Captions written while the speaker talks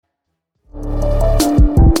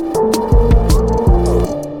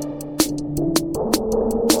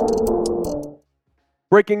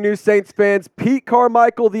Breaking news, Saints fans. Pete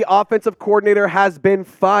Carmichael, the offensive coordinator, has been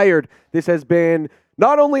fired. This has been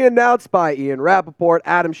not only announced by Ian Rappaport,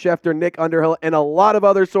 Adam Schefter, Nick Underhill, and a lot of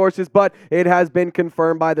other sources, but it has been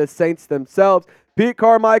confirmed by the Saints themselves. Pete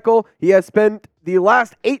Carmichael, he has spent the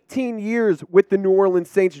last 18 years with the New Orleans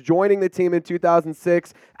Saints, joining the team in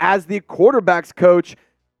 2006 as the quarterbacks coach.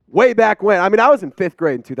 Way back when. I mean, I was in 5th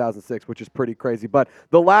grade in 2006, which is pretty crazy. But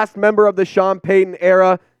the last member of the Sean Payton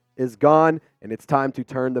era is gone, and it's time to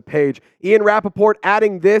turn the page. Ian Rappaport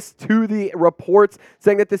adding this to the reports,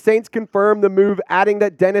 saying that the Saints confirmed the move, adding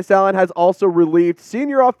that Dennis Allen has also relieved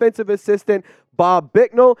senior offensive assistant Bob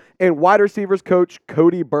Bicknell and wide receivers coach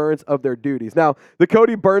Cody Burns of their duties. Now, the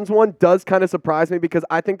Cody Burns one does kind of surprise me because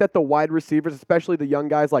I think that the wide receivers, especially the young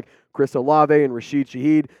guys like Chris Olave and Rashid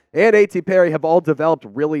Shaheed and A.T. Perry, have all developed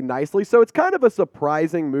really nicely. So it's kind of a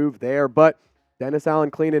surprising move there, but Dennis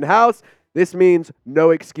Allen cleaning house. This means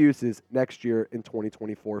no excuses next year in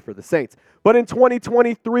 2024 for the Saints. But in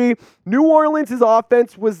 2023, New Orleans'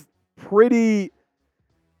 offense was pretty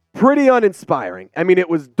uninspiring. I mean, it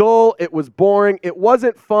was dull, it was boring, it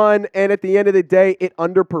wasn't fun, and at the end of the day, it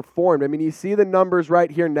underperformed. I mean, you see the numbers right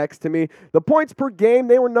here next to me. The points per game,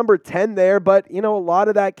 they were number 10 there, but, a lot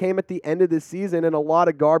of that came at the end of the season and a lot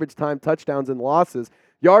of garbage time touchdowns and losses.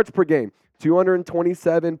 Yards per game,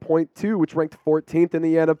 227.2, which ranked 14th in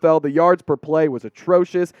the NFL. The yards per play was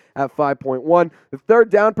atrocious at 5.1. The third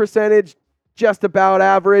down percentage, just about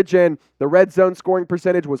average, and the red zone scoring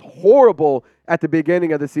percentage was horrible at the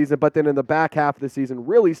beginning of the season, but then in the back half of the season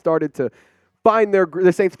really started to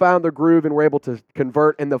the Saints found their groove and were able to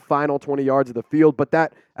convert in the final 20 yards of the field, but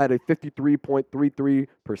that at a 53.33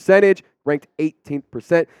 percentage, ranked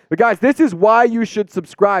 18%. But guys, this is why you should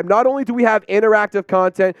subscribe. Not only do we have interactive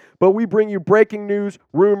content, but we bring you breaking news,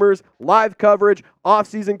 rumors, live coverage,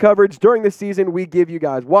 off-season coverage. During the season, we give you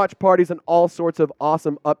guys watch parties and all sorts of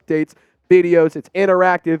awesome updates, videos. It's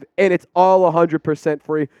interactive, and it's all 100%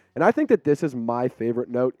 free. And I think that this is my favorite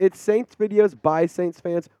note. It's Saints videos by Saints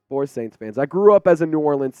fans for Saints fans. I grew up as a New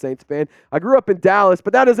Orleans Saints fan. I grew up in Dallas,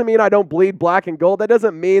 but that doesn't mean I don't bleed black and gold. That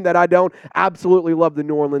doesn't mean that I don't absolutely love the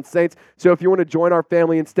New Orleans Saints. So if you want to join our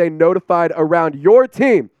family and stay notified around your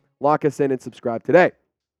team, lock us in and subscribe today.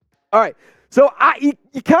 All right, so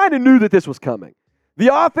you kind of knew that this was coming.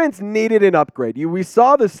 The offense needed an upgrade. We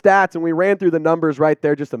saw the stats, and we ran through the numbers right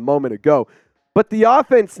there just a moment ago. But the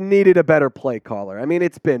offense needed a better play caller. I mean,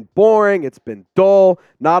 it's been boring. It's been dull.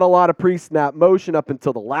 Not a lot of pre-snap motion up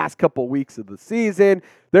until the last couple weeks of the season.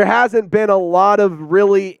 There hasn't been a lot of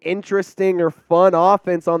really interesting or fun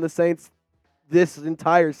offense on the Saints this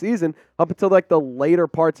entire season up until like the later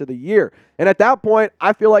parts of the year. And at that point,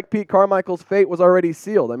 I feel like Pete Carmichael's fate was already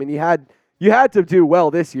sealed. I mean, you had to do well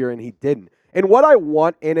this year, and he didn't. And what I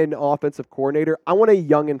want in an offensive coordinator, I want a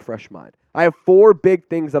young and fresh mind. I have 4 big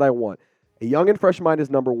things that I want. A young and fresh mind is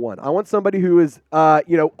number 1. I want somebody who is,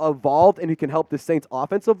 evolved and who can help the Saints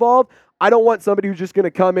offense evolve. I don't want somebody who's just going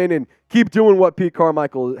to come in and keep doing what Pete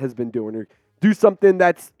Carmichael has been doing or do something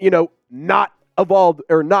that's, not evolved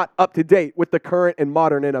or not up to date with the current and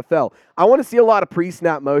modern NFL. I want to see a lot of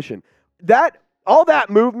pre-snap motion. All that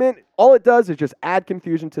movement, all it does is just add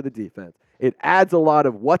confusion to the defense. It adds a lot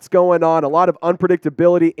of what's going on, a lot of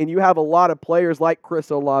unpredictability, and you have a lot of players like Chris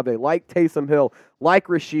Olave, like Taysom Hill, like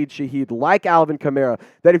Rashid Shaheed, like Alvin Kamara,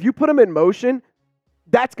 that if you put them in motion,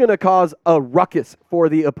 that's going to cause a ruckus for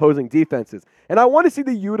the opposing defenses. And I want to see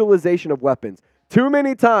the utilization of weapons. Too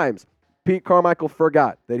many times, Pete Carmichael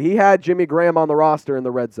forgot that he had Jimmy Graham on the roster in the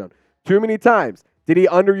red zone. Too many times did he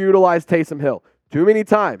underutilize Taysom Hill. Too many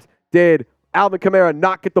times did Alvin Kamara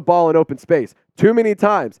not get the ball in open space. Too many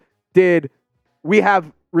times did we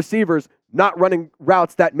have receivers not running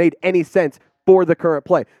routes that made any sense for the current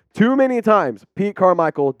play. Too many times, Pete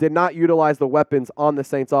Carmichael did not utilize the weapons on the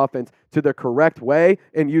Saints offense to the correct way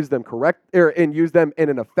and use them in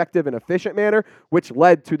an effective and efficient manner, which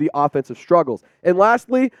led to the offensive struggles. And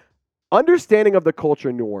lastly, understanding of the culture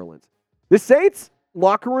in New Orleans. The Saints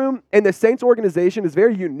locker room and the Saints organization is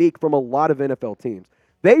very unique from a lot of NFL teams.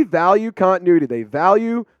 They value continuity. They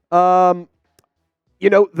value the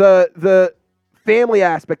family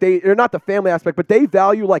aspect. They're not the family aspect, but they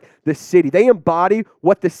value like the city. They embody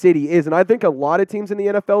what the city is. And I think a lot of teams in the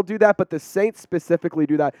NFL do that, but the Saints specifically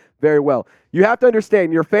do that very well. You have to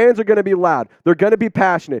understand, your fans are going to be loud. They're going to be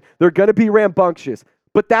passionate. They're going to be rambunctious.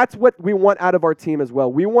 But that's what we want out of our team as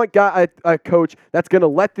well. We want a coach that's going to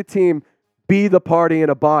let the team be the party in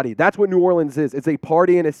a body. That's what New Orleans is. It's a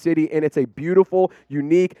party in a city, and it's a beautiful,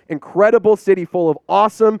 unique, incredible city full of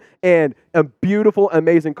awesome and a beautiful,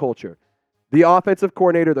 amazing culture. The offensive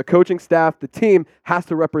coordinator, the coaching staff, the team has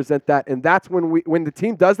to represent that. And that's when the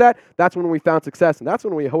team does that, that's when we found success. And that's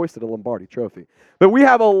when we hoisted a Lombardi trophy. But we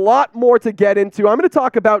have a lot more to get into. I'm going to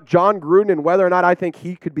talk about Jon Gruden and whether or not I think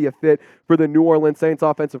he could be a fit for the New Orleans Saints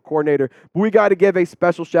offensive coordinator. But we got to give a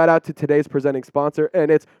special shout out to today's presenting sponsor,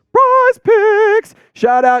 and it's Prize Picks.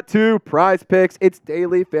 Shout out to Prize Picks. It's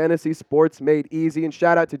daily fantasy sports made easy. And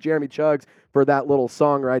shout out to Jeremy Chuggs for that little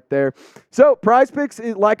song right there. So Prize Picks,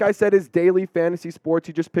 like I said, is daily fantasy sports.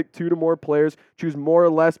 You just pick 2 to more players, choose more or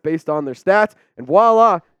less based on their stats, and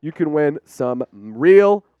voila, you can win some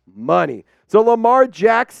real money. So Lamar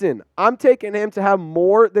Jackson, I'm taking him to have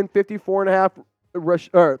more than 54 and a half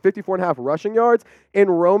rushing yards.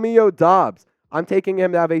 And Romeo Doubs, I'm taking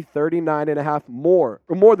him to have a 39 and a half more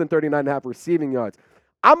than 39 and a half receiving yards.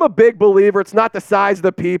 I'm a big believer. It's not the size of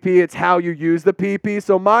the PP, it's how you use the PP.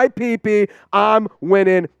 So my PP, I'm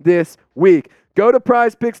winning this week. Go to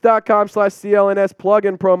prizepicks.com/CLNS, plug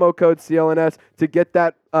in promo code CLNS to get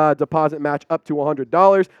that deposit match up to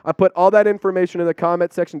 $100. I put all that information in the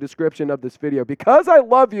comment section description of this video. Because I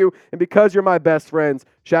love you and because you're my best friends,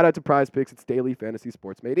 shout out to Prize Picks. It's daily fantasy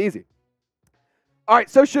sports made easy. All right,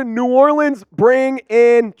 so should New Orleans bring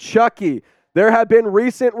in Chucky? There have been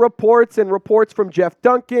recent reports from Jeff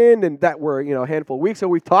Duncan, and that were, a handful of weeks ago.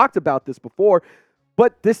 We've talked about this before,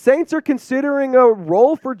 but the Saints are considering a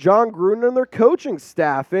role for Jon Gruden and their coaching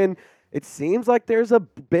staff, and it seems like there's a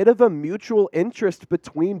bit of a mutual interest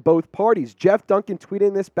between both parties. Jeff Duncan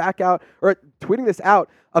tweeting this out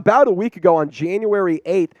about a week ago on January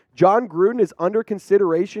 8th. Jon Gruden is under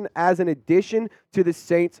consideration as an addition to the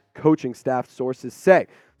Saints coaching staff, sources say.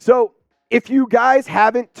 So if you guys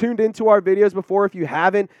haven't tuned into our videos before, if you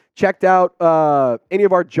haven't checked out any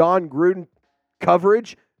of our Jon Gruden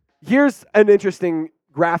coverage, here's an interesting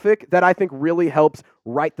graphic that I think really helps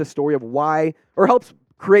write the story of why, or helps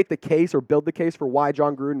create the case or build the case for why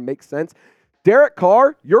Jon Gruden makes sense. Derek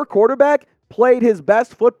Carr, your quarterback, played his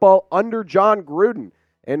best football under Jon Gruden.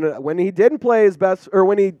 And when he didn't play his best, or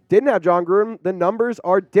when he didn't have Jon Gruden, the numbers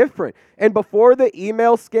are different. And before the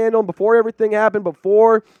email scandal, before everything happened,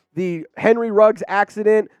 before the Henry Ruggs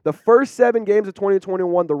accident, the first 7 games of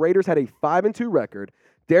 2021, the Raiders had a 5-2 record.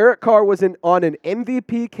 Derek Carr was on an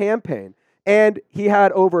MVP campaign, and he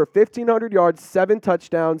had over 1,500 yards, 7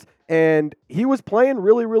 touchdowns, and he was playing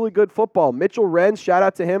really, really good football. Mitchell Renz, shout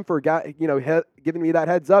out to him for giving me that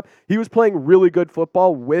heads up. He was playing really good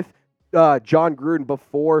football with Jon Gruden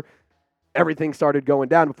before everything started going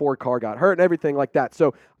down, before Carr got hurt and everything like that.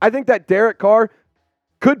 So I think that Derek Carr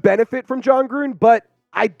could benefit from Jon Gruden, but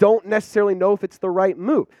I don't necessarily know if it's the right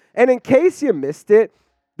move. And in case you missed it,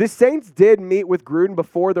 the Saints did meet with Gruden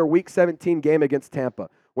before their Week 17 game against Tampa.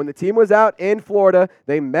 When the team was out in Florida,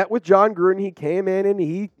 they met with Jon Gruden. He came in and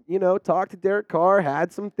he, talked to Derek Carr,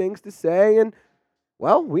 had some things to say, and,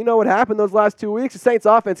 well, we know what happened those last 2 weeks. The Saints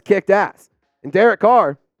offense kicked ass. And Derek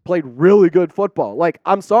Carr played really good football.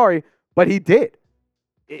 I'm sorry, but he did.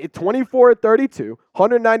 24-32,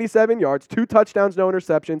 197 yards, 2 touchdowns, no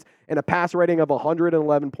interceptions, and a pass rating of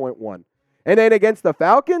 111.1. And then against the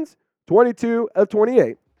Falcons, 22 of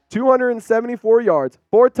 28, 274 yards,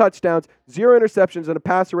 4 touchdowns, 0 interceptions, and a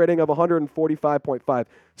passer rating of 145.5.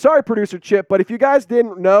 Sorry, Producer Chip, but if you guys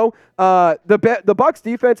didn't know, the Bucs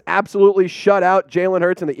defense absolutely shut out Jalen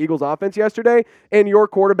Hurts and the Eagles offense yesterday, and your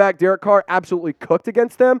quarterback, Derek Carr, absolutely cooked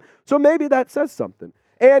against them. So maybe that says something.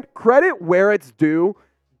 And credit where it's due,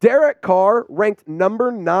 Derek Carr ranked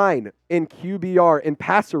number 9 in QBR in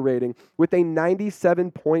passer rating with a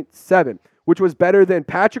 97.7. which was better than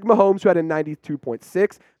Patrick Mahomes, who had a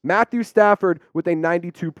 92.6, Matthew Stafford with a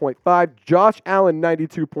 92.5, Josh Allen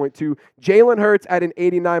 92.2, Jalen Hurts at an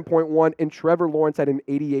 89.1, and Trevor Lawrence at an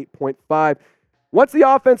 88.5. Once the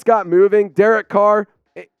offense got moving, Derek Carr,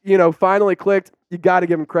 finally clicked. You got to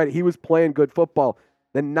give him credit. He was playing good football.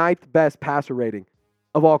 The 9th best passer rating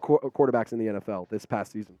of all quarterbacks in the NFL this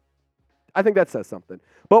past season. I think that says something.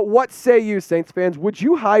 But what say you, Saints fans? Would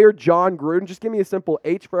you hire Jon Gruden? Just give me a simple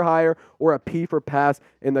H for hire or a P for pass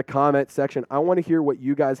in the comment section. I want to hear what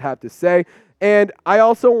you guys have to say. And I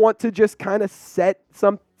also want to just kind of set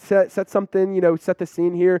something, set the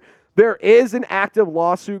scene here. There is an active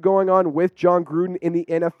lawsuit going on with Jon Gruden in the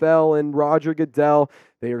NFL and Roger Goodell.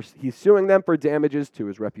 He's suing them for damages to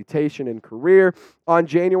his reputation and career. On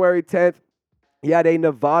January 10th, he had a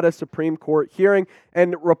Nevada Supreme Court hearing,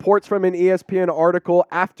 and reports from an ESPN article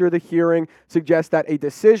after the hearing suggest that a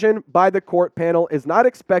decision by the court panel is not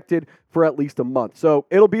expected for at least a month. So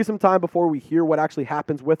it'll be some time before we hear what actually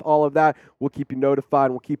happens with all of that. We'll keep you notified,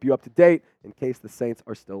 and we'll keep you up to date in case the Saints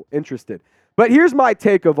are still interested. But here's my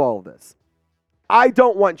take of all of this. I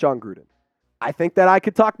don't want Jon Gruden. I think that I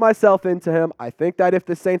could talk myself into him. I think that if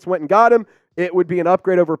the Saints went and got him, it would be an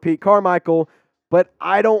upgrade over Pete Carmichael. But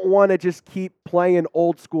I don't want to just keep playing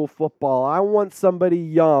old school football. I want somebody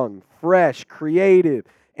young, fresh, creative,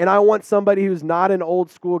 and I want somebody who's not an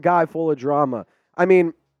old school guy full of drama. I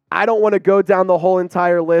mean, I don't want to go down the whole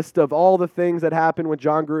entire list of all the things that happened with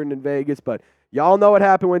John Gruden in Vegas, but y'all know what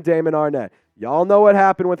happened with Damon Arnett. Y'all know what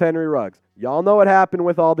happened with Henry Ruggs. Y'all know what happened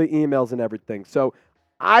with all the emails and everything. So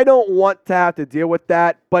I don't want to have to deal with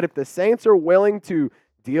that, but if the Saints are willing to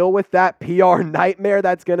deal with that PR nightmare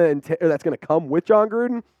that's going to come with John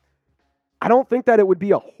Gruden, I don't think that it would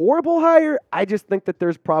be a horrible hire. I just think that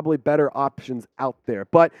there's probably better options out there.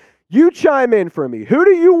 But you chime in for me. Who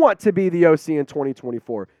do you want to be the OC in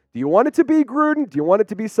 2024? Do you want it to be Gruden? Do you want it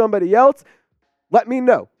to be somebody else? Let me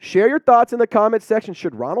know. Share your thoughts in the comment section.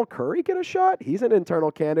 Should Ronald Curry get a shot? He's an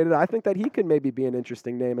internal candidate. I think that he could maybe be an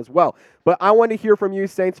interesting name as well. But I want to hear from you,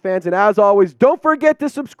 Saints fans. And as always, don't forget to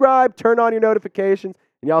subscribe, turn on your notifications,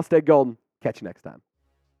 and y'all stay golden. Catch you next time.